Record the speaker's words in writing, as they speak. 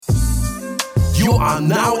You are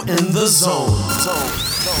now in the zone.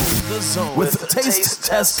 With Taste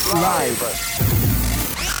Test Live.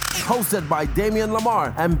 Hosted by Damian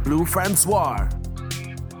Lamar and Blue Francois.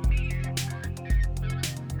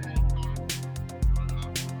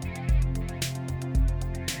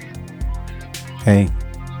 Hey,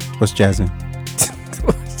 what's jazzing?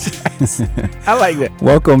 I like that.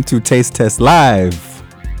 Welcome to Taste Test Live.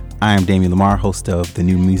 I am Damian Lamar, host of the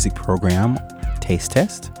new music program, Taste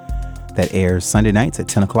Test, that airs Sunday nights at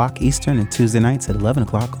 10 o'clock Eastern and Tuesday nights at 11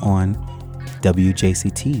 o'clock on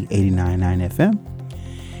WJCT 89.9 FM.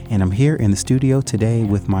 And I'm here in the studio today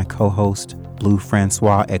with my co-host, Blue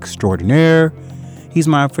Francois Extraordinaire. He's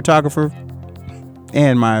my photographer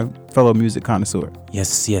and my fellow music connoisseur.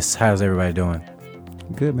 Yes. How's everybody doing?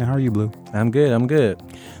 Good, man. How are you, Blue? I'm good.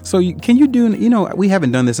 So can you do, we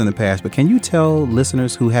haven't done this in the past, but can you tell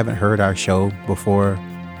listeners who haven't heard our show before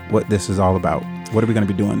what this is all about? What are we going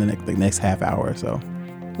to be doing the next half hour or so?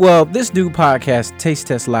 Well, this new podcast, Taste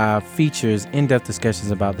Test Live, features in-depth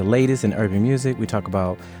discussions about the latest in urban music. We talk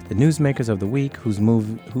about the newsmakers of the week, who's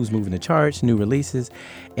moving the charts, new releases,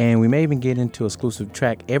 and we may even get into exclusive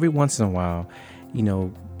track every once in a while,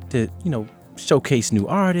 to showcase new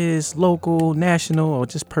artists, local, national, or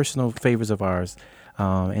just personal favorites of ours.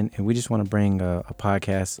 And we just want to bring a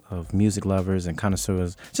podcast of music lovers and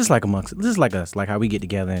connoisseurs, just like us, like how we get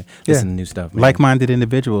together and listen to new stuff. Man. Like-minded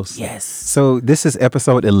individuals. Yes. So this is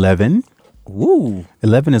episode 11. Ooh.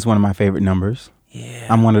 11 is one of my favorite numbers. Yeah.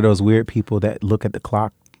 I'm one of those weird people that look at the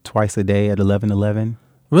clock twice a day at 11:11.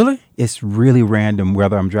 Really? It's really random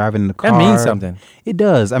whether I'm driving in the car. That means something. It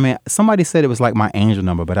does. I mean, somebody said it was like my angel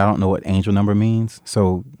number, but I don't know what angel number means.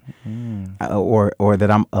 So, or that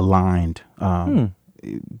I'm aligned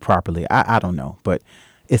properly. I don't know, but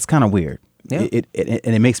it's kind of weird. Yeah.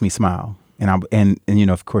 It makes me smile. And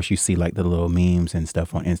of course you see like the little memes and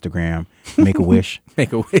stuff on Instagram. Make a wish.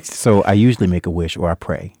 Make a wish. So I usually make a wish or I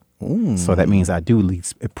pray. Ooh. So that means I do at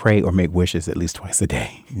least pray or make wishes at least twice a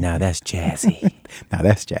day. Now that's jazzy.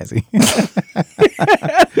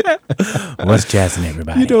 What's jazzing,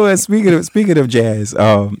 everybody? You know what? Speaking of jazz,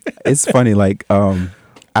 it's funny.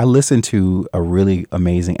 I listened to a really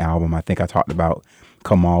amazing album. I think I talked about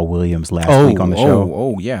Kamal Williams last week on the show.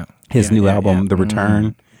 Oh, yeah. His new album, The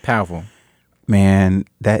Return. Powerful. Man,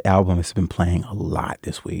 that album has been playing a lot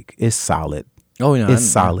this week. It's solid. Oh, yeah. It's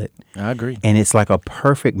solid. I agree. And it's like a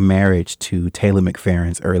perfect marriage to Taylor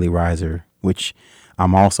McFerrin's Early Riser, which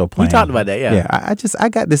I'm also playing. We talked about that, yeah. Yeah, I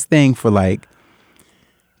got this thing for like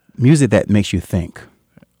music that makes you think.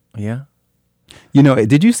 Yeah.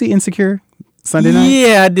 Did you see Insecure Sunday night?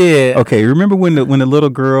 Yeah, I did. Okay, remember when the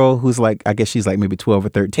little girl who's like, I guess she's like maybe 12 or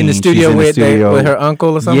 13. In the studio with her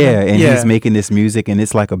uncle or something? Yeah, and he's making this music and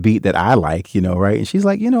it's like a beat that I like, right? And she's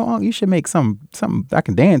like, you should make something I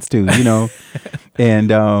can dance to, And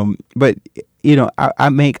but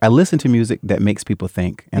I listen to music that makes people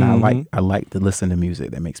think, and I like to listen to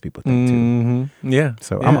music that makes people think too. Yeah.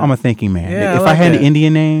 So I'm a thinking man. Yeah, if I had an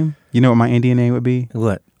Indian name, you know what my Indian name would be?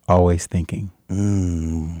 What? Always thinking.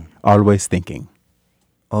 Always thinking.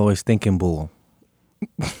 Always thinking bull.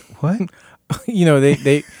 What?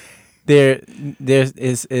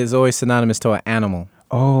 is always synonymous to an animal.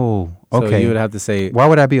 Oh, okay. So you would have to say. Why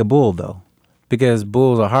would I be a bull though? Because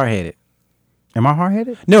bulls are hard-headed. Am I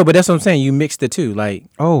hard-headed? No, but that's what I'm saying. You mix the two, like.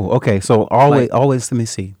 Oh, okay. So always. Let me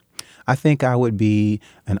see. I think I would be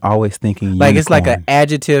an always thinking unicorn. Like it's like an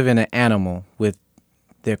adjective and an animal with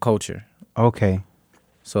their culture. Okay.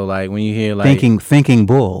 So like when you hear like thinking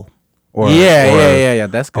bull. Yeah.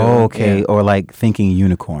 That's good. Oh, okay. Yeah. Or like thinking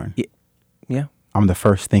unicorn. Yeah. I'm the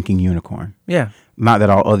first thinking unicorn. Yeah. Not that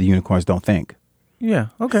all other unicorns don't think. Yeah.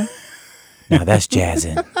 Okay. Now that's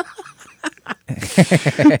jazzing.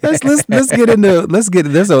 let's get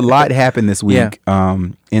there's a lot happened this week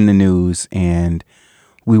in the news, and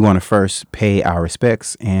we want to first pay our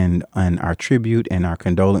respects and our tribute and our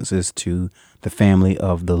condolences to the family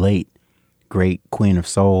of the late great Queen of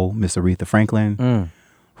Soul, Miss Aretha Franklin,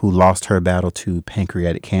 who lost her battle to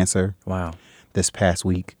pancreatic cancer. Wow. This past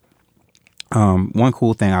week. One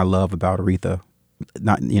cool thing I love about Aretha,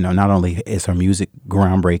 not only is her music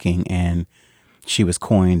groundbreaking, and she was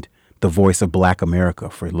coined the voice of Black America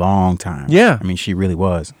for a long time. Yeah. I mean, she really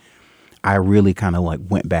was. I really kind of like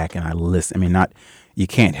went back and I listened. I mean, you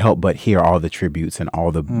can't help but hear all the tributes and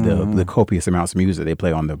all the copious amounts of music they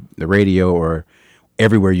play on the radio or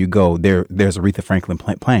everywhere you go. There's Aretha Franklin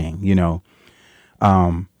playing,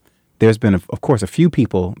 There's been, of course, a few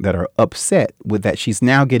people that are upset with that she's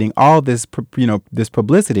now getting all this, this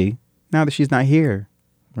publicity now that she's not here.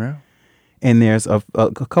 Yeah. And there's a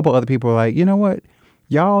couple other people who are like, you know what?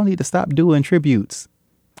 Y'all need to stop doing tributes.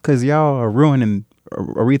 because y'all are ruining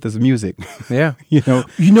Aretha's music. Yeah. You know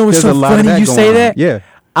It's there's a so lot of funny that you going say on. that. Yeah.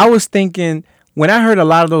 I was thinking when I heard a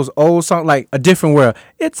lot of those old songs, like A Different World,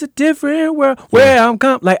 it's a different world where I'm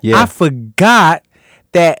come. Like Yeah. I forgot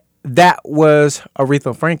that was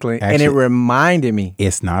Aretha Franklin, and it Actually, reminded me.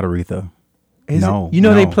 It's not Aretha. Is No, it? You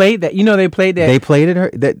know no. they played that. You know they played that. They played it.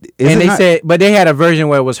 And they said, but they had a version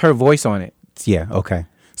where it was her voice on it. Yeah. Okay.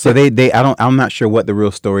 So I'm not sure what the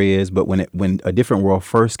real story is, but when A Different World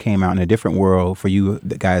first came out, in A Different World, for you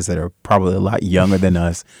the guys that are probably a lot younger than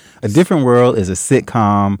us, A Different World is a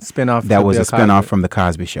sitcom Spinoff that from was a Bill spinoff Cosby. from the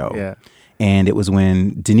Cosby Show. Yeah. And it was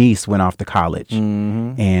when Denise went off to college,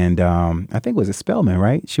 and I think it was Spelman,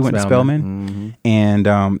 right? She went to Spelman, and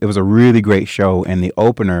it was a really great show. And the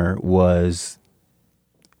opener was,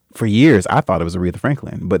 for years, I thought it was Aretha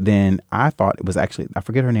Franklin, but then I thought it was actually, I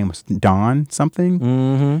forget her name, was Dawn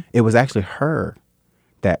something. It was actually her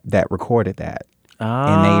that recorded that,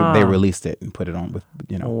 and they released it and put it on with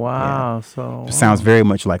Wow. yeah. So Sounds very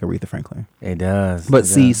much like Aretha Franklin. it does. But it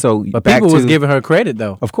see, does. so but back people was to- giving her credit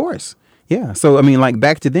though. Of course. Yeah. So, I mean, like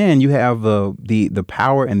back to then, you have the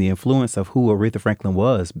power and the influence of who Aretha Franklin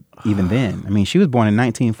was even then. I mean, she was born in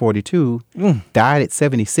 1942, died at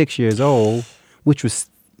 76 years old, which was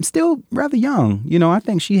still rather young. I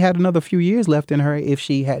think she had another few years left in her if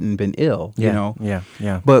she hadn't been ill, Yeah. you know.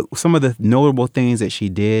 Yeah. But some of the notable things that she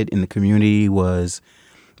did in the community was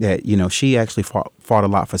that, she actually fought a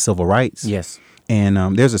lot for civil rights. Yes. And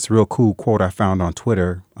there's this real cool quote I found on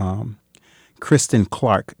Twitter. Kristen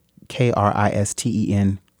Clark,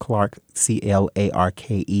 Kristen Clark, Clarke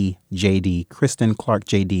JD, Kristen Clark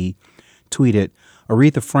JD, tweeted,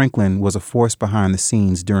 Aretha Franklin was a force behind the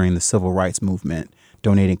scenes during the civil rights movement,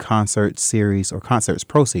 donating concerts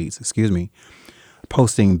proceeds,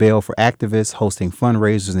 posting bail for activists, hosting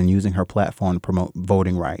fundraisers, and using her platform to promote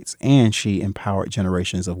voting rights. And she empowered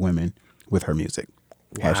generations of women with her music.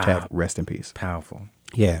 Wow. # rest in peace. Powerful.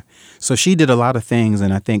 Yeah. So she did a lot of things,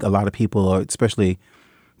 and I think a lot of people, especially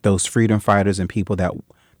those freedom fighters and people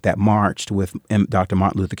that marched with Dr.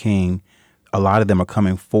 Martin Luther King, a lot of them are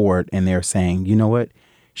coming forward and they're saying, you know what?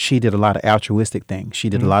 She did a lot of altruistic things. She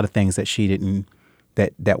did a lot of things that she didn't,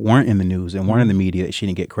 that weren't in the news and weren't in the media that she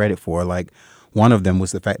didn't get credit for. Like one of them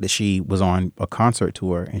was the fact that she was on a concert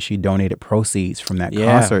tour and she donated proceeds from that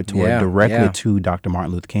concert tour directly to Dr.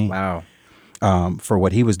 Martin Luther King. Wow. For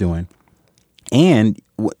what he was doing. And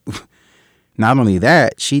not only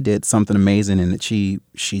that, she did something amazing in that she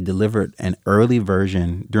delivered an early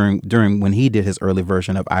version during when he did his early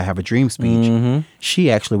version of I Have a Dream speech.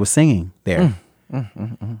 She actually was singing there.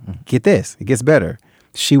 Get this, it gets better.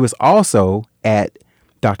 She was also at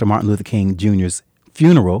Dr. Martin Luther King Jr.'s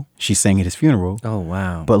funeral. She sang at his funeral. Oh,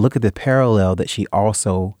 wow. But look at the parallel that she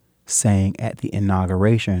also sang at the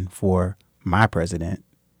inauguration for my President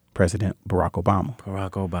Barack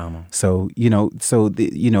Obama. So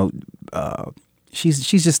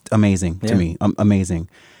she's just amazing to me. Amazing.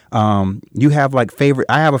 You have like favorite?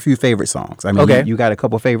 I have a few favorite songs. I mean, Okay. you got a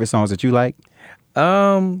couple favorite songs that you like?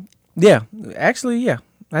 Yeah. Actually, yeah,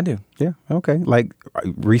 I do. Yeah. Okay. Like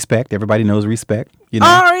Respect. Everybody knows Respect.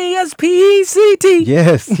 RESPECT.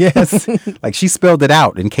 Yes. Like she spelled it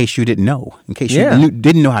out in case you didn't know. In case you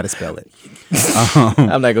didn't know how to spell it.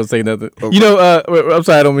 I'm not gonna say nothing. I'm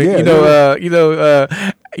sorry, I don't mean.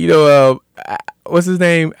 Yeah, What's his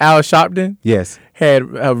name? Al Sharpton. Yes. Had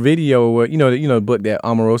a video where the book that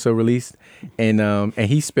Omarosa released, and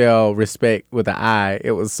he spelled respect with an I.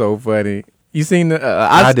 It was so funny. You seen the?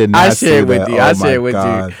 I did not I shared see with that. you. Oh I my shared with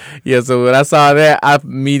God. you. Yeah. So when I saw that, I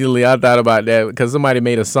thought about that because somebody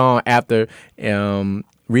made a song after.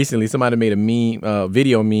 Recently, somebody made a meme,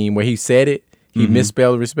 video meme where he said it. He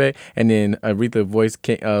misspelled respect, and then Aretha voice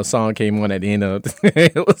song came on at the end of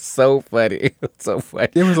it. It was so funny. It was so funny.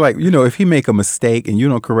 It was like, if he make a mistake and you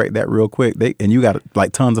don't correct that real quick, and you got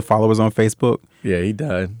like tons of followers on Facebook. Yeah, he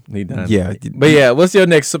done. Yeah. But yeah, what's your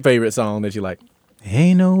next favorite song that you like?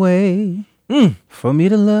 Ain't no way for me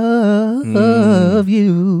to love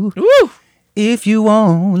you Woo! if you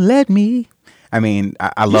won't let me. I mean,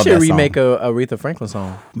 I love that You song. should remake a Aretha Franklin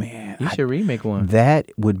song. Man, You should remake one. that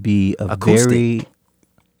would be a Acoustic. very.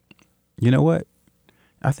 You know what?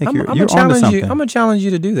 I think you're gonna onto challenge something. you. I'm gonna challenge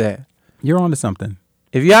you to do that. You're onto something.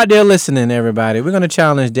 If you're out there listening, everybody, we're gonna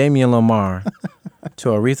challenge Damian Lamar to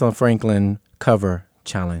Aretha Franklin cover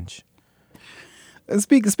challenge.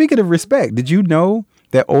 Speaking of Respect, did you know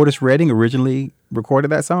that Otis Redding originally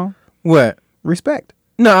recorded that song? What? Respect.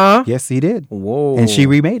 Nuh-uh. Yes, he did. Whoa. And she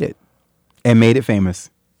remade it and made it famous.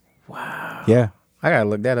 Wow. Yeah. I gotta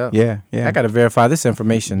look that up. Yeah. I gotta verify this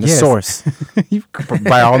information. The Yes. source.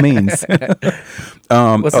 By all means.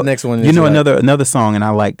 What's the next one? You know, another song, and I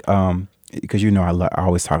like because I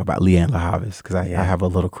always talk about Leanne LaHavis because I have a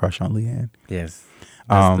little crush on Leanne. Yes.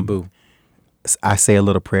 That's the boo. I Say a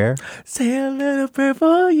Little Prayer. Say a little prayer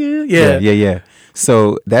for you. Yeah.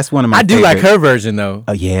 So that's one of my. I do favorite. like her version though.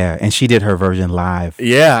 Yeah, and she did her version live.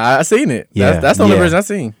 Yeah, I seen it. Yeah, That's the only yeah. version I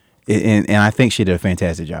seen. And I think she did a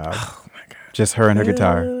fantastic job. Oh my god. Just her and her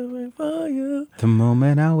guitar. For you. The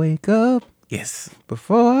moment I wake up, Yes.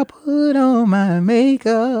 before I put on my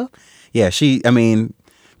makeup. Yeah,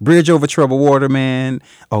 Bridge Over Troubled Water, man.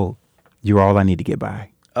 Oh, You're All I Need to Get By.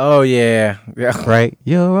 Oh yeah. Right?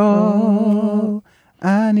 You're all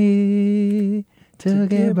I need to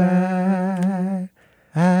get by.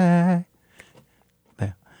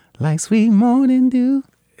 Like sweet morning dew.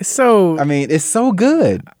 So It's so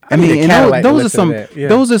good. need a And Cadillac to those are listen some. to that, yeah.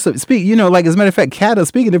 Those are some. Like as a matter of fact,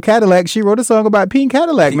 speaking of Cadillac, she wrote a song about Pink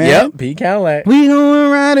Cadillac, man. Yep, Pete Cadillac. We going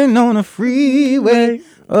riding on a freeway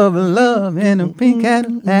of love in a pink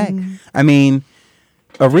Cadillac.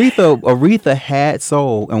 Aretha had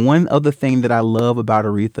soul, and one other thing that I love about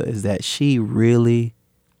Aretha is that she really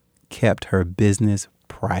kept her business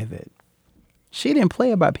private. She didn't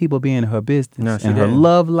play about people being in her business No, she and her didn't.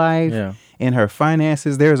 love life and her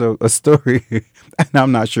finances. There's a story, and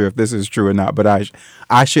I'm not sure if this is true or not, but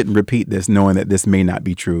I shouldn't repeat this knowing that this may not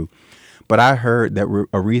be true. But I heard that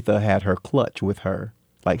Aretha had her clutch with her.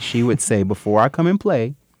 Like she would say, before I come and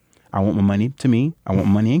play, I want my money to me. I want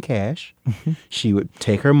money in cash. She would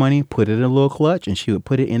take her money, put it in a little clutch, and she would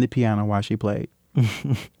put it in the piano while she played.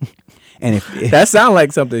 And if That sounds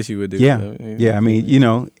like something she would do.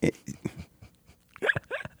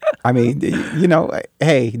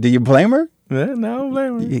 Hey, do you blame her? Yeah, no, I don't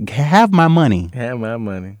blame her. Have my money. Have my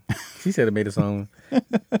money. She said it made a song.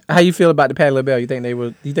 How you feel about the Patti LaBelle? You think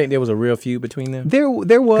there was a real feud between them? There was.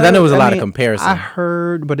 'Cause I know there was a lot of comparison. I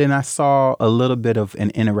heard, but then I saw a little bit of an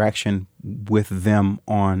interaction with them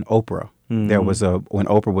on Oprah. Mm-hmm. There was when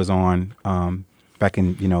Oprah was on back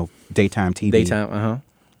in daytime TV. Daytime,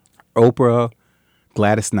 Oprah,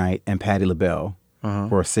 Gladys Knight, and Patti LaBelle Uh-huh.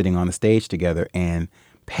 were sitting on the stage together, and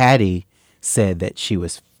Patti said that she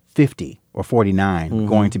was 50 or 49,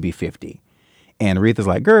 going to be 50, and Aretha's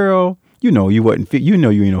like, "Girl, you wasn't. You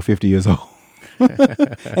ain't no 50 years old,"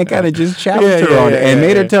 and kind of just challenged her on it and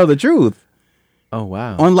made her tell the truth Oh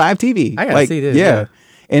wow. on live TV. I gotta see this, yeah.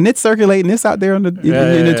 And it's circulating. It's out there on in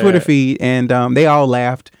the Twitter feed, and they all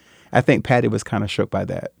laughed. I think Patti was kind of shook by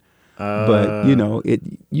that. But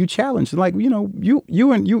you challenged, like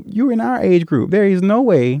you in our age group. There is no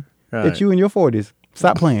way that you in your 40s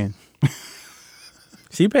stop playing.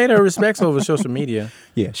 She paid her respects over social media.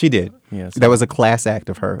 Yeah, she did. Yeah, so- That was a class act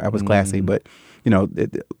of her. That was classy. But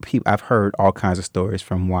I've heard all kinds of stories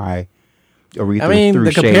from why Aretha threw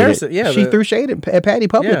the shade. comparison, She threw shade at Patti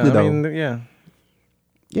publicly, though.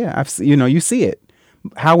 Yeah, you see it.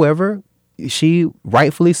 However, she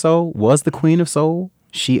rightfully so was the queen of soul.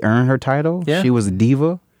 She earned her title. Yeah. She was a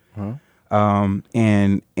diva.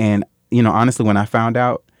 And honestly, when I found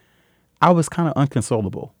out, I was kind of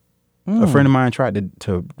unconsolable. A friend of mine tried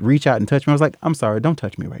to reach out and touch me. I was like, I'm sorry, don't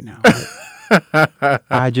touch me right now.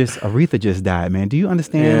 Aretha just died, man. Do you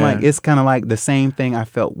understand? Yeah. Like, it's kind of like the same thing I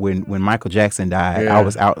felt when Michael Jackson died. Yeah. I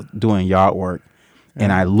was out doing yard work,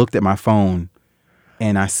 and I looked at my phone,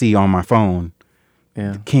 and I see on my phone,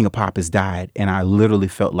 King of Pop has died, and I literally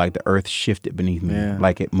felt like the earth shifted beneath me,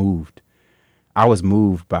 like it moved. I was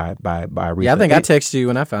moved by Aretha. Yeah, I think I texted you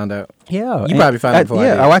when I found out. Yeah, You probably found out before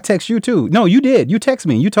I did. I text you too. No, you did. You text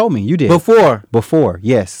me. You told me. You did. Before,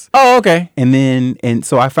 yes. Oh, okay. And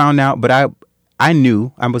so I found out, but I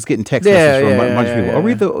knew I was getting text messages from a bunch of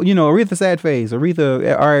people. Aretha sad face,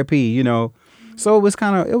 Aretha R.I.P. So it was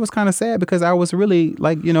kind of sad because I was really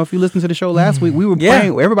like, if you listen to the show last week, we were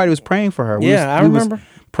praying. Everybody was praying for her. I remember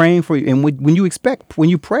praying for you. And when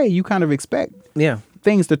you pray, you kind of expect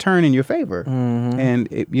things to turn in your favor. Mm-hmm. And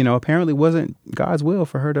it, apparently wasn't God's will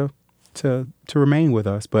for her to remain with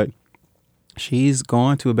us. But she's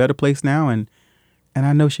gone to a better place now, and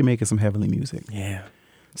I know she's making some heavenly music. Yeah.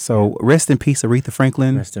 So rest in peace, Aretha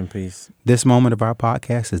Franklin. Rest in peace. This moment of our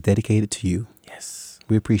podcast is dedicated to you. Yes.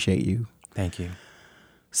 We appreciate you. Thank you.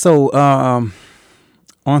 So,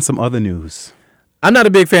 on some other news. I'm not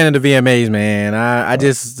a big fan of the VMAs, man. I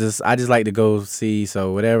just like to go see.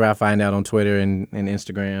 So whatever I find out on Twitter and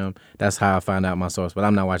Instagram, that's how I find out my source. But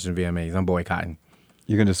I'm not watching the VMAs. I'm boycotting.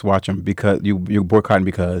 You're gonna just watch them because you're boycotting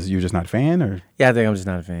because you're just not a fan, or Yeah, I think I'm just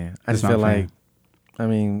not a fan. I just feel like,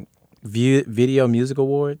 Video Music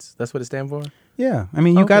Awards. That's what it stands for. Yeah, I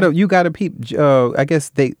mean, you gotta peep. I guess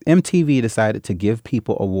MTV decided to give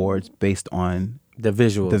people awards based on The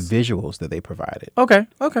visuals that they provided. Okay.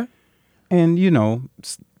 And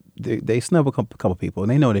they snub a couple people, and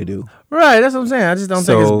they know they do. Right, that's what I'm saying. I just don't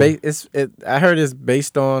think it's I heard it's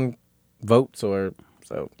based on votes or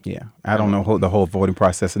so. Yeah, I don't know the whole voting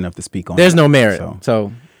process enough to speak on. There's no merit.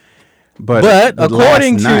 So but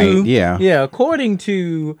according to night, according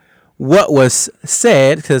to what was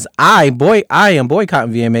said, because I am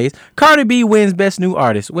boycotting VMAs. Cardi B wins Best New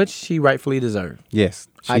Artist, which she rightfully deserved. Yes,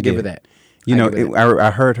 I give her that.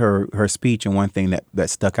 I heard her speech, and one thing that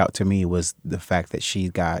stuck out to me was the fact that she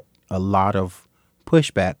got a lot of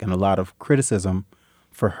pushback and a lot of criticism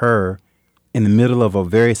for her in the middle of a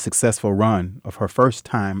very successful run of her first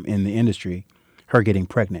time in the industry, her getting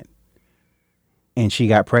pregnant. And she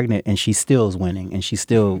got pregnant, and she still is winning, and she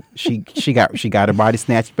got her body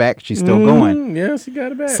snatched back. She's still going. Yeah, she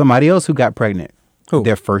got it back. Somebody else who got pregnant. Who?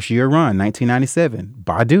 Their first year run, 1997.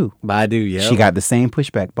 Badu, yeah. She got the same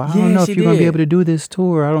pushback. But I don't know if you're going to be able to do this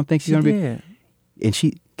tour. I don't think you're going to be.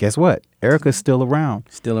 And guess what? Erica's still around.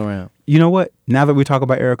 Still around. You know what? Now that we talk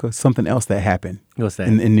about Erica, something else that happened. What's that?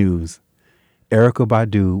 In news. Erykah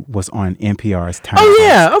Badu was on NPR's Tiny Oh,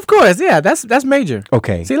 yeah, Desk. of course. Yeah, that's major.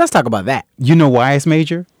 Okay. See, let's talk about that. You know why it's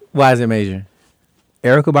major? Why is it major?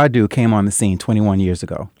 Erykah Badu came on the scene 21 years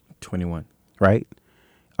ago. 21. Right?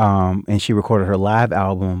 And she recorded her live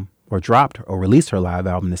album or released her live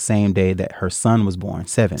album the same day that her son was born,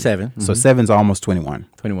 7. 7. Mm-hmm. So 7's almost 21.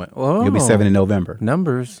 21. Oh. You'll be 7 in November.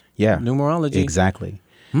 Numbers. Yeah. Numerology. Exactly.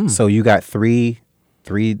 So you got 7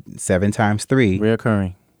 times 3.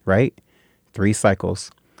 Reoccurring. Right? 3 cycles.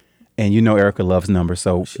 And Erykah loves numbers.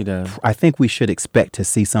 So she does. I think we should expect to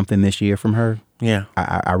see something this year from her. Yeah.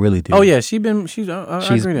 I really do. Oh, yeah. I agree with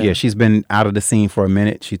that. She's been out of the scene for a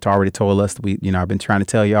minute. She's already told us I've been trying to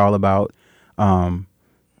tell y'all about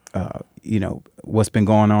what's been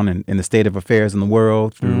going on in the state of affairs in the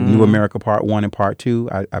world through New America Part 1 and Part 2.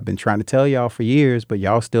 I've been trying to tell y'all for years, but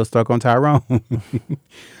y'all still stuck on Tyrone.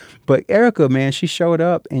 But Erykah, man, she showed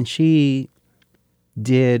up and she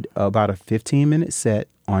did about a 15-minute set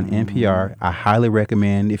on NPR. I highly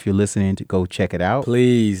recommend, if you're listening, to go check it out.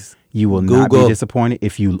 Please. You will not be disappointed.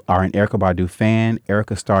 If you are an Erykah Badu fan,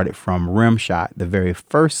 Erykah started from Rimshot, the very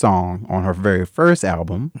first song on her very first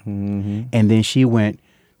album. Mm-hmm. And then she went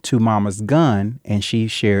to Mama's Gun, and she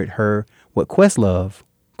shared what Questlove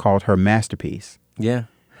called her masterpiece. Yeah.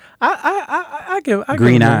 I give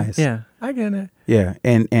Green Eyes. Yeah, I get it. Yeah,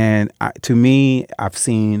 and to me, I've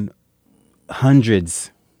seen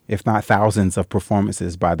hundreds, if not thousands, of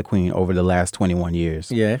performances by the Queen over the last 21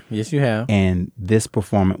 years. Yeah, yes, you have. And this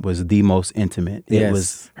performance was the most intimate.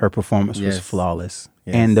 Her performance was flawless.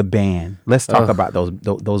 Yes. And the band. Let's talk about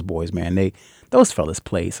those boys, man. Those fellas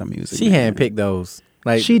played some music. She handpicked those.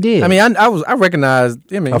 Like she did. I mean, I recognized.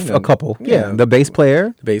 I mean, a couple. Yeah, the bass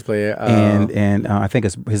player. And I think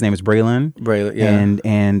his name is Braylon. Yeah.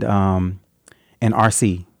 And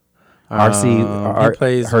RC. RC,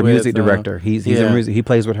 plays her with, music director. He's in music. He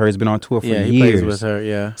plays with her. He's been on tour for years. He plays with her.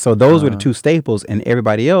 Yeah. So those were the two staples, and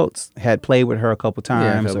everybody else had played with her a couple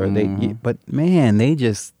times. But man, they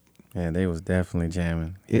just they was definitely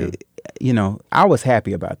jamming. I was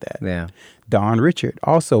happy about that. Yeah. Dawn Richard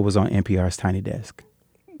also was on NPR's Tiny Desk.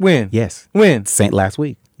 When? Yes. When? Last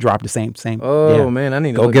week. Dropped the same. Oh man, I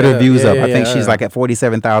need to go get her views up. I think she's like at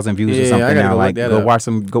 47,000 views or something now. Like go watch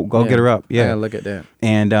some. Go get her up. Yeah. I gotta look at that.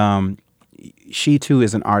 And she too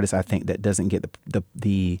is an artist, I think, that doesn't get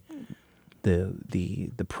the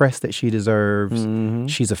press that she deserves. Mm-hmm.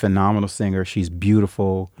 She's a phenomenal singer. She's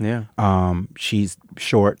beautiful. Yeah. She's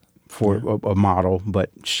short for a model, but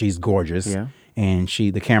she's gorgeous. Yeah. And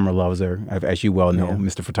the camera loves her, as you well know,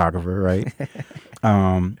 Mr. Photographer, right?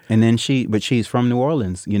 And then she's from New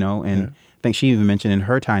Orleans, and I think she even mentioned in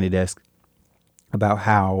her Tiny Desk about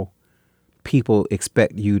how people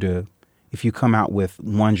expect you to, if you come out with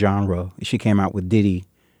one genre. She came out with Diddy,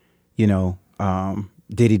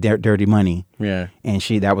 Diddy Dirty Money. Yeah. And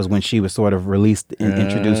that was when she was sort of released and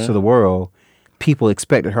introduced to the world. People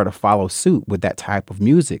expected her to follow suit with that type of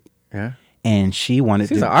music. Yeah. And she's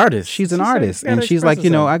an artist. She's an artist. And she's like,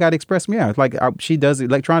 I got to express me. Yeah, like she does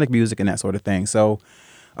electronic music and that sort of thing. So,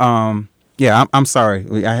 I'm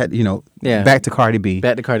sorry. I had, back to Cardi B.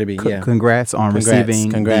 Back to Cardi B, Congrats on receiving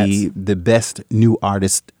the Best New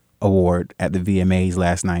Artist Award at the VMAs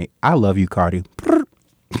last night. I love you, Cardi.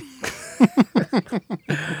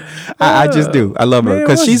 I just do. I love her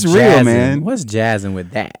because she's real, man. What's jazzing with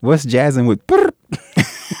that? What's jazzing with...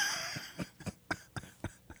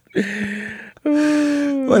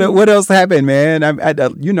 What else happened, man?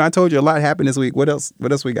 I told you a lot happened this week. What else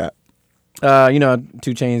we got? 2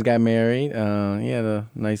 Chainz got married. He had a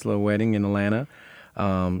nice little wedding in Atlanta.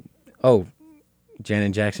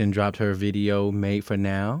 Janet Jackson dropped her video "Made for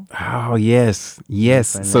Now." Oh yes.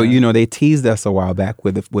 So they teased us a while back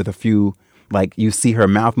with a few, like, you see her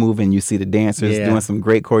mouth moving, you see the dancers doing some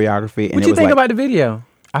great choreography. And what you think about the video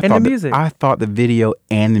and the music? I thought the video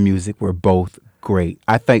and the music were both great.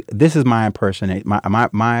 I think this is my impersonate,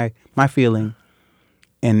 my feeling,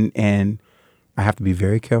 and I have to be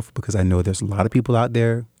very careful because I know there's a lot of people out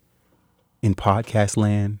there in podcast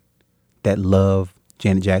land that love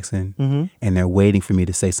Janet Jackson, and they're waiting for me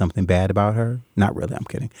to say something bad about her. Not really, I'm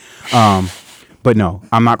kidding. But no,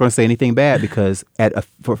 I'm not going to say anything bad because at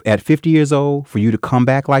 50 years old, for you to come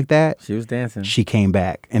back like that, she was dancing. She came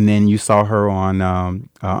back, and then you saw her on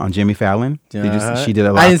Jimmy Fallon. She did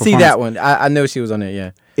a lot. I didn't see that one. I know she was on there. Yeah,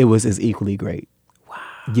 it was as equally great. Wow.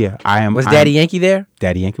 Yeah, I am. Was Daddy Yankee there?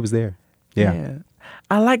 Daddy Yankee was there. Yeah.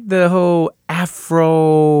 I like the whole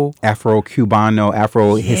Afro Cubano,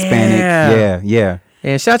 Afro Hispanic. Yeah.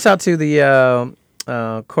 And shouts out to the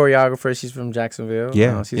choreographer. She's from Jacksonville.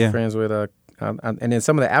 Yeah, she's friends with and then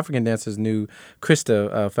some of the African dancers knew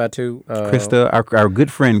Krista Fatu. Krista, our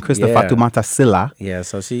good friend Krista Fatoumata Sylla. Yeah,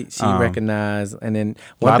 so she recognized, and then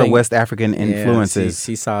a lot of West African influences.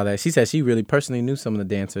 She saw that. She said she really personally knew some of the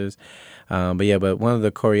dancers. But one of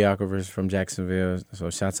the choreographers from Jacksonville, so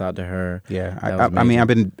shouts out to her. Yeah, I mean,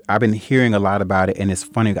 I've been hearing a lot about it, and it's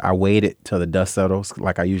funny. I waited till the dust settles,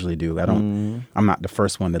 like I usually do. I'm not the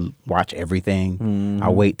first one to watch everything. I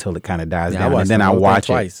wait till it kind of dies down, and then I watch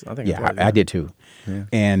it twice. I think I did too. Yeah.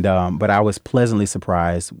 And but I was pleasantly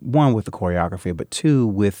surprised. One, with the choreography, but two,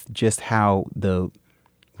 with just how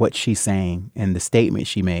what she sang and the statement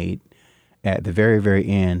she made at the very, very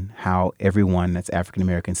end, how everyone that's African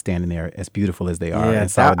American standing there as beautiful as they are in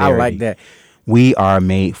solidarity. I like that. We are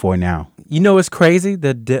made for now. You know what's crazy?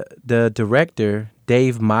 The director,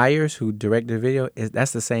 Dave Meyers, who directed the video,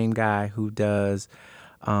 that's the same guy who did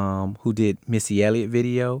Missy Elliott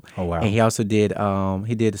video. Oh wow! And he also did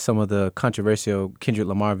some of the controversial Kendrick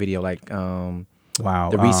Lamar video, like the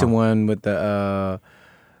recent one with the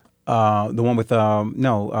one with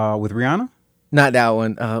with Rihanna. Not that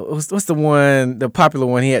one. What's the one? The popular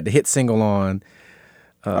one he had the hit single on.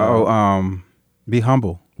 Be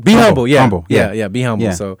Humble. Be Humble. Yeah. Humble. Yeah. Be Humble.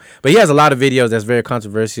 Yeah. So, but he has a lot of videos that's very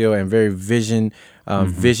controversial and very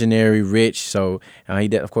visionary, rich. So he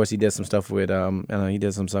did some stuff with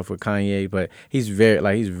Kanye, but he's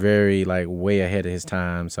very way ahead of his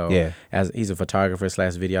time. So as he's a photographer /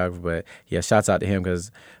 videographer, but shouts out to him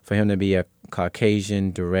because for him to be a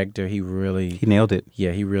Caucasian director, he nailed it.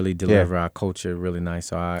 Yeah, he really delivered our culture really nice.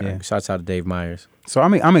 So shouts out to Dave Meyers. So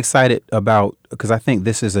I'm excited because I think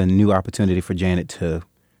this is a new opportunity for Janet to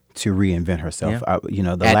reinvent herself.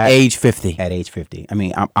 Yeah. At age 50. At age 50. I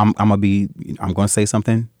mean, I'm going to say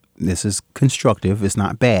something. This is constructive. It's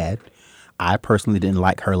not bad. I personally didn't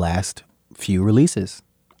like her last few releases.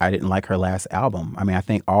 I didn't like her last album. I mean, I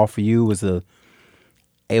think All For You was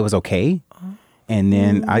okay. And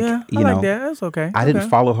then I like that. That's okay. I didn't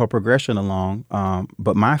follow her progression along.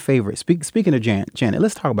 But my favorite, speaking of Janet,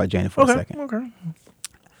 let's talk about Janet for a second. Okay.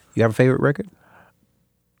 You have a favorite record?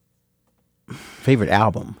 Favorite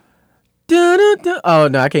album? Oh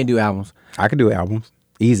no, I can't do albums. I can do albums.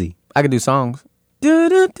 Easy. I can do songs. I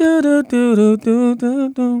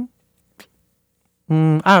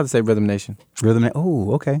have to say Rhythm Nation. Rhythm Nation.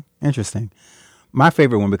 Oh, okay. Interesting. My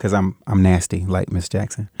favorite one, because I'm nasty like Miss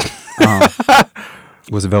Jackson,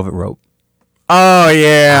 was Velvet Rope. Oh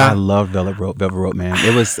yeah, I love Velvet Rope, man.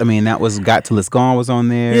 It was. I mean, that was Got Till It's Gone was on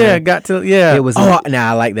there. Yeah, Got Till. Yeah, it was.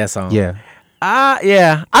 I like that song. Yeah.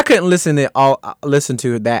 I couldn't listen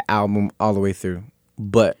to that album all the way through,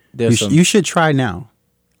 but you should try now.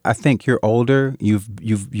 I think you're older. You've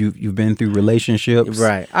been through relationships.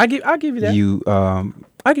 Right. I'll give you that.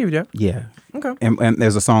 I'll give you that. Yeah. Okay. And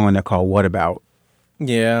there's a song on there called What About?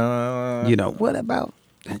 Yeah. What about?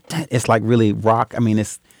 It's like really rock. I mean,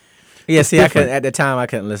 it's. Yeah, see, different. At the time I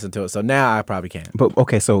couldn't listen to it, so now I probably can. But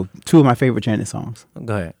okay, so two of my favorite Janet songs.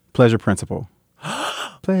 Go ahead. Pleasure Principle.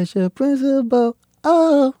 Pleasure Principle.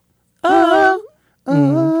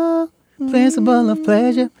 Principle of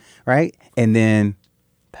pleasure. Right? And then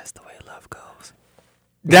That's the Way Love Goes.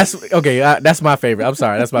 That's okay. That's my favorite. I'm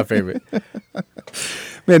sorry. That's my favorite.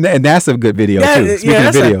 Man, and that's a good video too. Speaking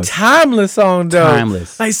of videos, a timeless song though.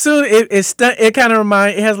 Timeless. Like soon, it kind of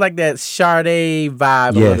it has like that Sade vibe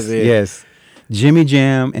a little bit. Yes. Jimmy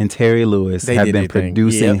Jam and Terry Lewis have been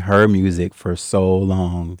producing her music for so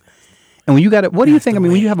long. And when you got it, what do you think? I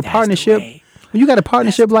mean, when you have a partnership When you got a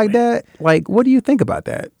partnership like that, like, what do you think about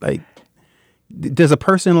that? Like, does a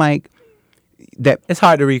person like that? It's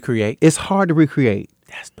hard to recreate. It's hard to recreate.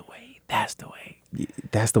 That's the way. That's the way.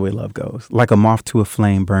 That's the way love goes. Like a moth to a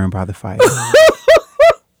flame burned by the fire.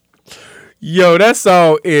 Yo, that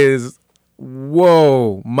song is,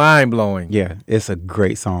 whoa, mind blowing. Yeah, it's a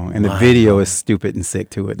great song, and the video is stupid and sick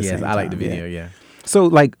too. At the Yes, same I like the time. video. Yeah. So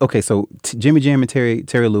like, okay, so Jimmy Jam and Terry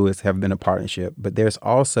Lewis have been a partnership, but there's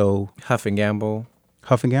also Huff and Gamble.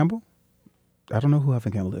 Huff and Gamble. I don't know who Huff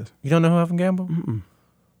and Gamble is. You don't know who Huff and Gamble? Mm-mm.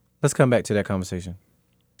 Let's come back to that conversation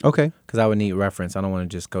Okay, because I would need reference. I don't want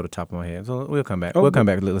to just go to the top of my head. So we'll come back. Oh, We'll come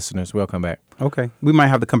back, listeners. We'll come back. okay. We might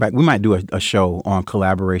have to come back. We might do a show on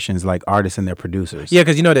collaborations, like artists and their producers. Yeah,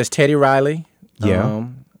 because you know there's Teddy Riley. Yeah.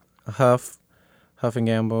 Huff and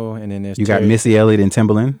Gamble, and then there's You got Terry Missy Elliott and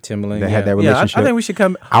Timbaland. Timbaland. that yeah. had that Yeah, relationship. I think we should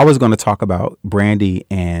come. I was going to talk about Brandy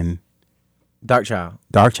and Dark Child.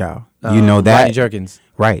 Darkchild. You know that, Rodney Jerkins.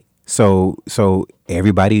 right? So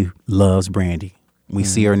everybody loves Brandy. We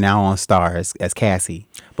see her now on Stars as Cassie.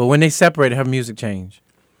 But when they separated, her music changed.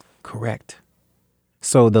 Correct.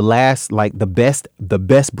 So the last, like the best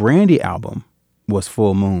Brandy album was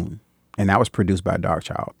Full Moon, and that was produced by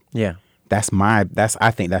Darkchild. Yeah. I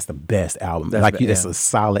think that's the best album. It's a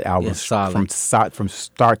solid album. It's solid. From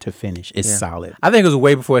start to finish. It's Yeah. solid. I think it was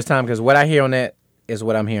way before its time because what I hear on that is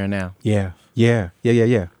what I'm hearing now. Yeah.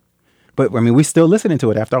 But I mean, we still listening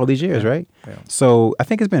to it after all these years, right? Yeah. So I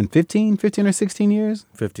think it's been 15 or 16 years.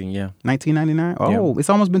 15, yeah. 1999. Oh, It's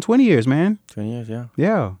almost been 20 years, man. 20 years, yeah.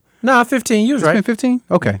 Yeah. No, 15. You was It's right. been 15.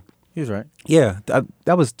 Okay. You was right. Yeah.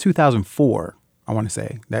 That was 2004. I want to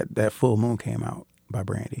say that Full Moon came out by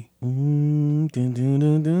Brandy.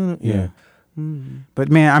 Yeah. But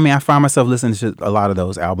man, I mean, I find myself listening to a lot of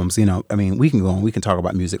those albums. You know, I mean, we can go on. We can talk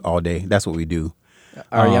about music all day. That's what we do.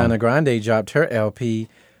 Ariana Grande dropped her LP,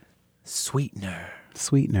 Sweetener.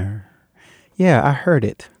 Yeah, I heard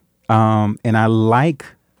it. And I like,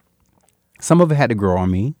 some of it had to grow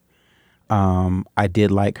on me. I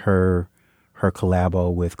did like her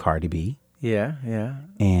collabo with Cardi B. Yeah.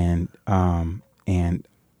 And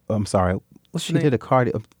I'm sorry, What's she the name? did a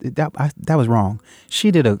Cardi, that was wrong.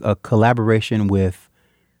 She did a collaboration with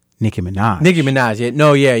Nicki Minaj. Nicki Minaj. Yeah.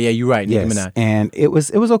 No, yeah, you're right. Nicki Yes. Minaj. And it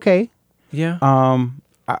was okay. Yeah.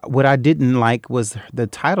 What I didn't like was the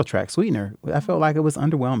title track, Sweetener. I felt like it was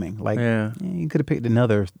underwhelming. Like, Yeah. you could have picked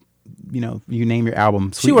another, you name your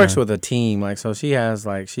album She Sweetener. works with a team, like, so she has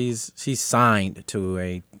like she's signed to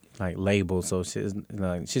a like label, so she's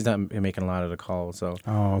not making a lot of the calls. So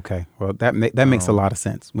Oh, okay. Well, that makes a lot of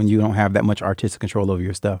sense when you don't have that much artistic control over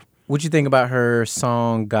your stuff. what'd you think about her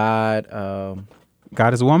song God?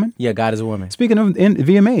 God is a Woman? Yeah, God is a Woman. Speaking of in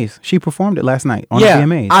VMAs, she performed it last night on Yeah, the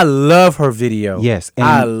VMAs. I love her video. Yes, and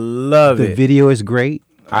I love the it. video is great.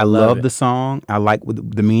 I love love it. the song. I like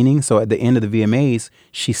the meaning. So at the end of the VMAs,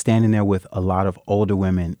 she's standing there with a lot of older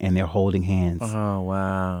women, and they're holding hands. Oh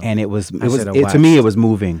wow! And it should've to me, it was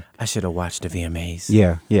moving. I should have watched the VMAs.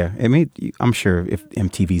 Yeah. It made. I'm sure if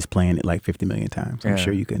MTV's playing it like 50 million times, I'm Yeah.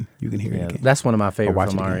 sure you can hear it Yeah, again. that's one of my watch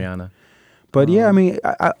favorites it from again. Ariana. But yeah, I mean,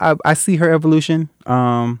 I see her evolution.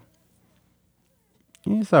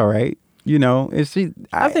 It's all right. It's she.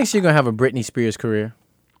 I think she's gonna have a Britney Spears career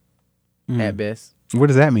at best. What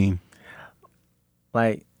does that mean?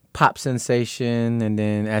 Like pop sensation, and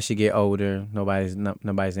then as she get older, nobody's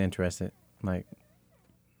interested. Like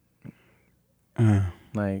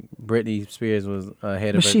Britney Spears was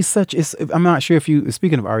ahead of But her. she's such. I'm not sure if you.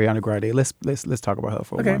 Speaking of Ariana Grande, let's talk about her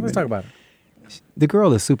for Okay, 1 let's minute. talk about it. The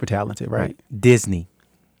girl is super talented, right? Disney.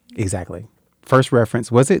 Exactly. First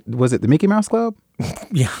reference was it the Mickey Mouse Club?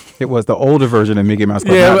 Yeah, It was the older version of Mickey Mouse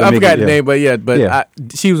Club. yeah. not the I forgot Mickey- the yeah. name, but Yeah.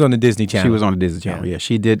 she was on the Disney Channel. She was on the Disney Channel. Yeah,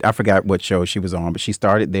 she did. I forgot what show she was on, but she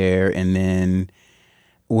started there, and then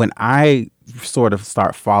when I sort of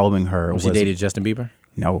start following her, She dated Justin Bieber.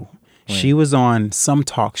 No, she was on some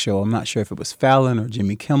talk show. I'm not sure if it was Fallon or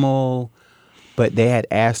Jimmy Kimmel, but they had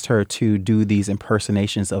asked her to do these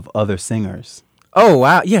impersonations of other singers. Oh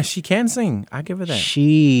wow, yeah, she can sing. I give her that.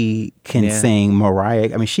 She can Yeah. sing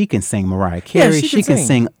Mariah. I mean, she can sing Mariah Carey. she she can can sing.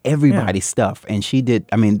 sing everybody's stuff. And she did.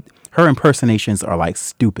 I mean, her impersonations are like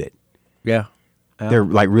stupid. Yeah, They're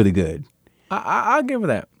like really good. I'll give her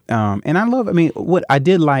that. And I love. I mean, what I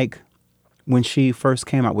did like when she first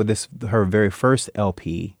came out with her very first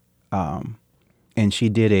LP, and she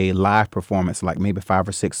did a live performance, like maybe 5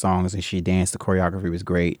 or 6 songs, and she danced. The choreography was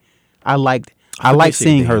great. I liked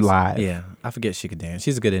seeing her live. Yeah, I forget she could dance.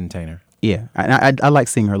 She's a good entertainer. Yeah, I like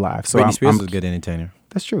seeing her live. So Britney Spears I'm was a good entertainer.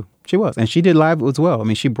 That's true. She was. And she did live as well. I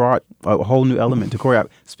mean, she brought a whole new element to choreography.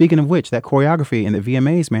 Speaking of which, that choreography in the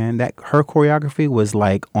VMAs, man, her choreography was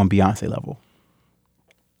like on Beyonce level.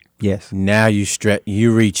 Yes. Now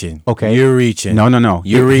you're reaching. Okay. You're reaching. No.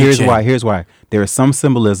 You're Here's reaching. why. Here's why. There is some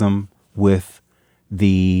symbolism with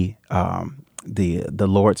the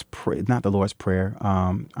Lord's prayer, not the Lord's prayer.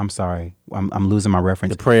 I'm sorry. I'm losing my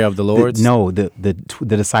reference. The prayer of the Lord's? The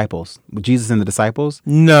disciples. Jesus and the disciples.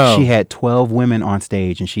 No. She had 12 women on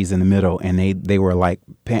stage, and she's in the middle, and they were like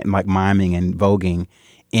miming and voguing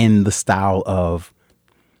in the style of.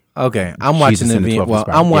 Okay, I'm watching Jesus and the 12 Well,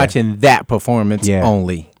 Disciples. I'm watching that performance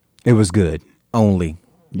only. It was good. Only.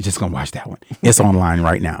 You're just gonna watch that one. It's online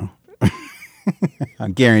right now.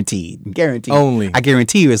 Guaranteed. Only. I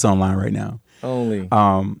guarantee you it's online right now. Only.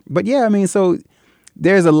 But yeah, I mean, so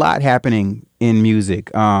there's a lot happening in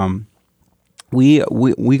music. We're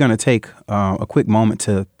gonna take a quick moment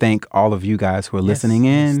to thank all of you guys who are listening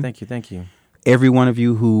in. Yes, thank you. Every one of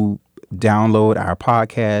you who download our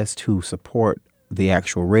podcast, who support the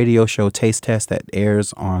actual radio show Taste Test that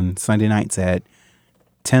airs on Sunday nights at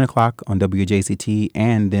 10 o'clock on WJCT,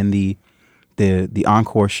 and then the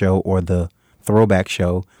encore show or the throwback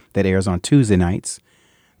show that airs on Tuesday nights.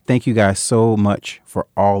 Thank you guys so much for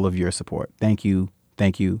all of your support. Thank you,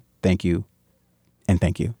 and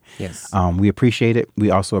thank you. Yes. We appreciate it.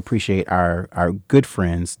 We also appreciate our good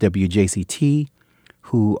friends, WJCT,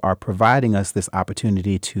 who are providing us this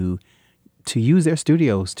opportunity to use their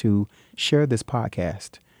studios to share this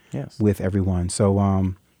podcast with everyone. So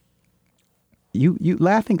I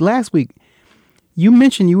think last week you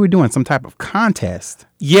mentioned you were doing some type of contest.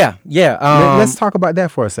 Yeah. Let's talk about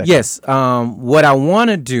that for a second. Yes. What I want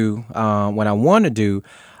to do, I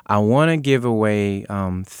want to give away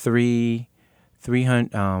 300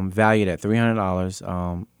 valued at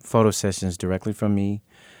 $300 photo sessions directly from me.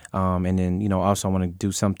 And then, also I want to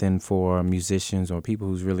do something for musicians or people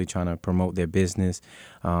who's really trying to promote their business.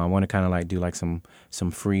 I want to kind of do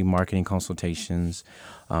some free marketing consultations.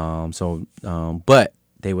 But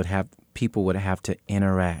people would have to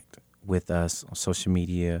interact with us on social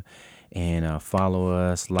media and follow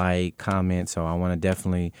us, comment. So I want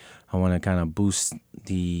to kind of boost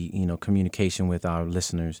the, communication with our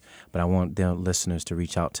listeners, but I want the listeners to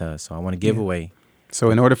reach out to us. So I want to give away. So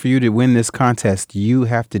in order for you to win this contest, you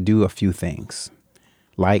have to do a few things.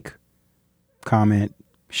 Like, comment,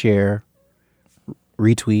 share,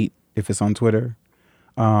 retweet if it's on Twitter.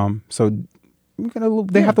 So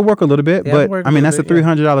they have to work a little bit, but I mean, that's a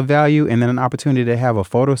 $300 value, and then an opportunity to have a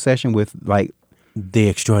photo session with the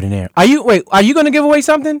extraordinaire. Are you going to give away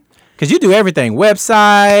something? Because you do everything.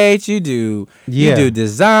 Websites, you do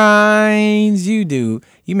designs, you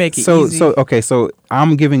make it easy. So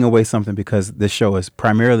I'm giving away something because the show is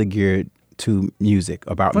primarily geared to music,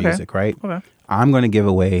 about music, right? Okay. I'm going to give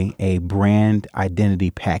away a brand identity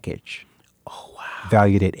package. Oh, wow.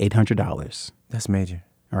 Valued at $800. That's major.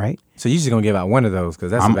 All right. So you're just going to give out one of those because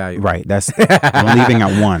that's the value. Right. I'm leaving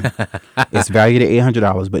out one. It's valued at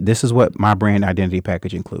 $800, but this is what my brand identity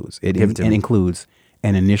package includes. It includes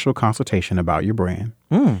an initial consultation about your brand.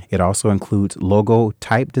 It also includes logo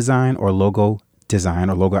type design or logo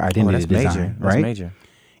identity design. That's right? major.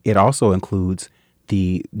 It also includes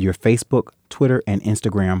your Facebook, Twitter, and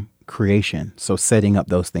Instagram creation. So setting up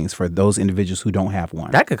those things for those individuals who don't have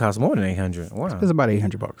one. That could cost more than $800. Wow. It's about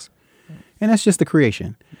 $800. And that's just the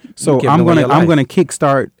creation. So I'm gonna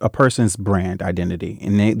kickstart a person's brand identity,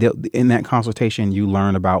 and in that consultation, you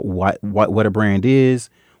learn about what a brand is,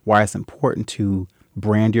 why it's important to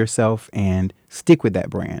brand yourself and stick with that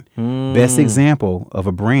brand. Best example of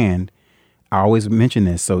a brand, I always mention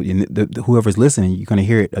this, so whoever's listening, you're gonna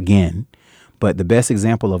hear it again. But the best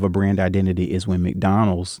example of a brand identity is when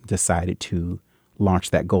McDonald's decided to launch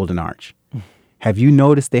that Golden Arch. Have you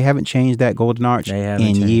noticed they haven't changed that Golden Arch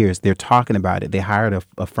in years? They're talking about it. They hired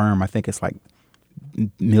a firm, I think it's like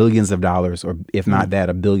millions of dollars, or if not that,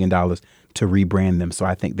 $1 billion to rebrand them. So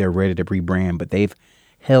I think they're ready to rebrand, but they've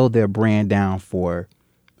held their brand down for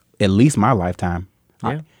at least my lifetime.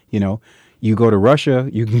 Yeah. You go to Russia,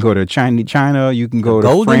 you can go to China, you can go to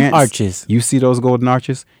Golden France. Arches. You see those Golden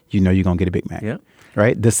Arches, you're going to get a Big Mac. Yeah.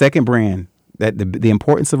 Right? The second brand, that the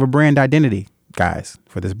importance of a brand identity, guys,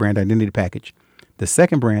 for this brand identity package. The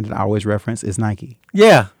second brand that I always reference is Nike.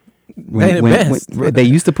 Yeah. When they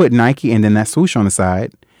used to put Nike and then that swoosh on the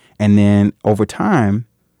side, and then over time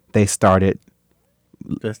they started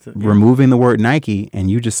removing the word Nike,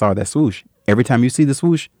 and you just saw that swoosh. Every time you see the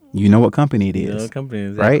swoosh, you know what company it is. Exactly.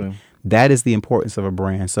 Right? That is the importance of a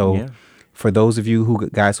brand. So for those of you who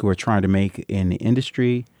are trying to make in the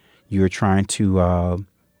industry, you're trying to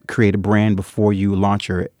create a brand before you launch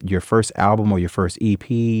your first album or your first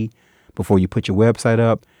EP, before you put your website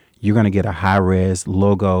up, you're going to get a high-res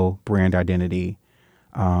logo brand identity.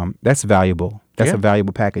 That's valuable. That's a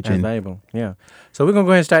valuable package. That's valuable. Yeah. So we're going to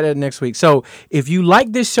go ahead and start that next week. So if you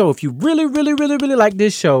like this show, if you really, really, really, really like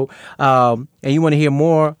this show, and you want to hear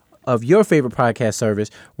more of your favorite podcast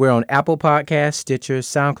service, we're on Apple Podcasts, Stitcher,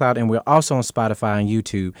 SoundCloud, and we're also on Spotify and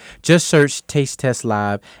YouTube. Just search Taste Test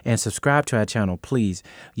Live and subscribe to our channel, please.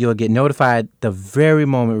 You'll get notified the very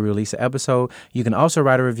moment we release an episode. You can also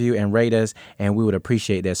write a review and rate us, and we would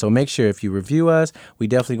appreciate that. So make sure if you review us, we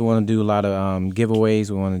definitely want to do a lot of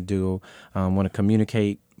giveaways. We want to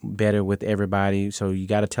communicate better with everybody. So you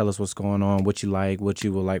got to tell us what's going on, what you like, what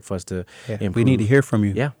you would like for us to improve. We need to hear from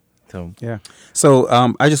you. Yeah. So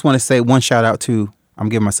I just want to say one shout out to, I'm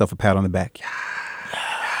giving myself a pat on the back. Yeah.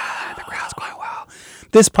 The crowd's going well.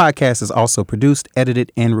 This podcast is also produced,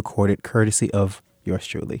 edited, and recorded courtesy of yours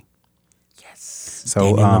truly. Yes.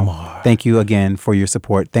 So thank you again for your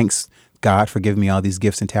support. Thanks, God, for giving me all these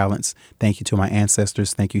gifts and talents. Thank you to my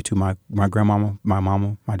ancestors. Thank you to my grandmama, my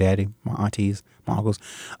mama, my daddy, my aunties, my uncles.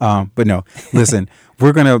 But no, listen,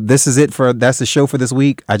 that's the show for this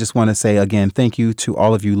week. I just want to say again, thank you to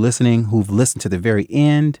all of you listening who've listened to the very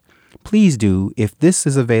end. Please do, if this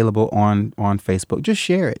is available on Facebook, just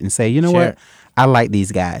share it and say, you know what? I like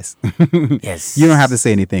these guys. Yes. You don't have to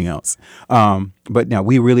say anything else. But no,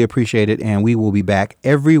 we really appreciate it. And we will be back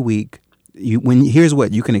every week. Here's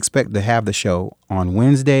what you can expect to have the show on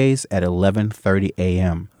Wednesdays at 11:30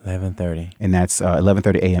 a.m. 11:30. And that's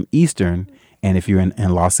 11:30 a.m. Eastern. And if you're in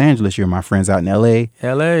Los Angeles, you're my friends out in L.A.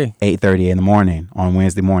 8:30 in the morning on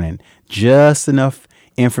Wednesday morning. Just enough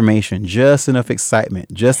information, just enough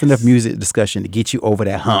excitement, just enough music discussion to get you over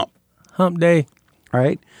that hump. Hump day. All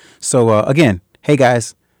right. So again, hey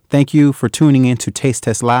guys, thank you for tuning in to Taste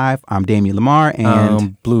Test Live. I'm Damien Lamar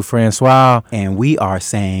and Blue Francois. And we are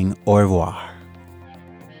saying au revoir.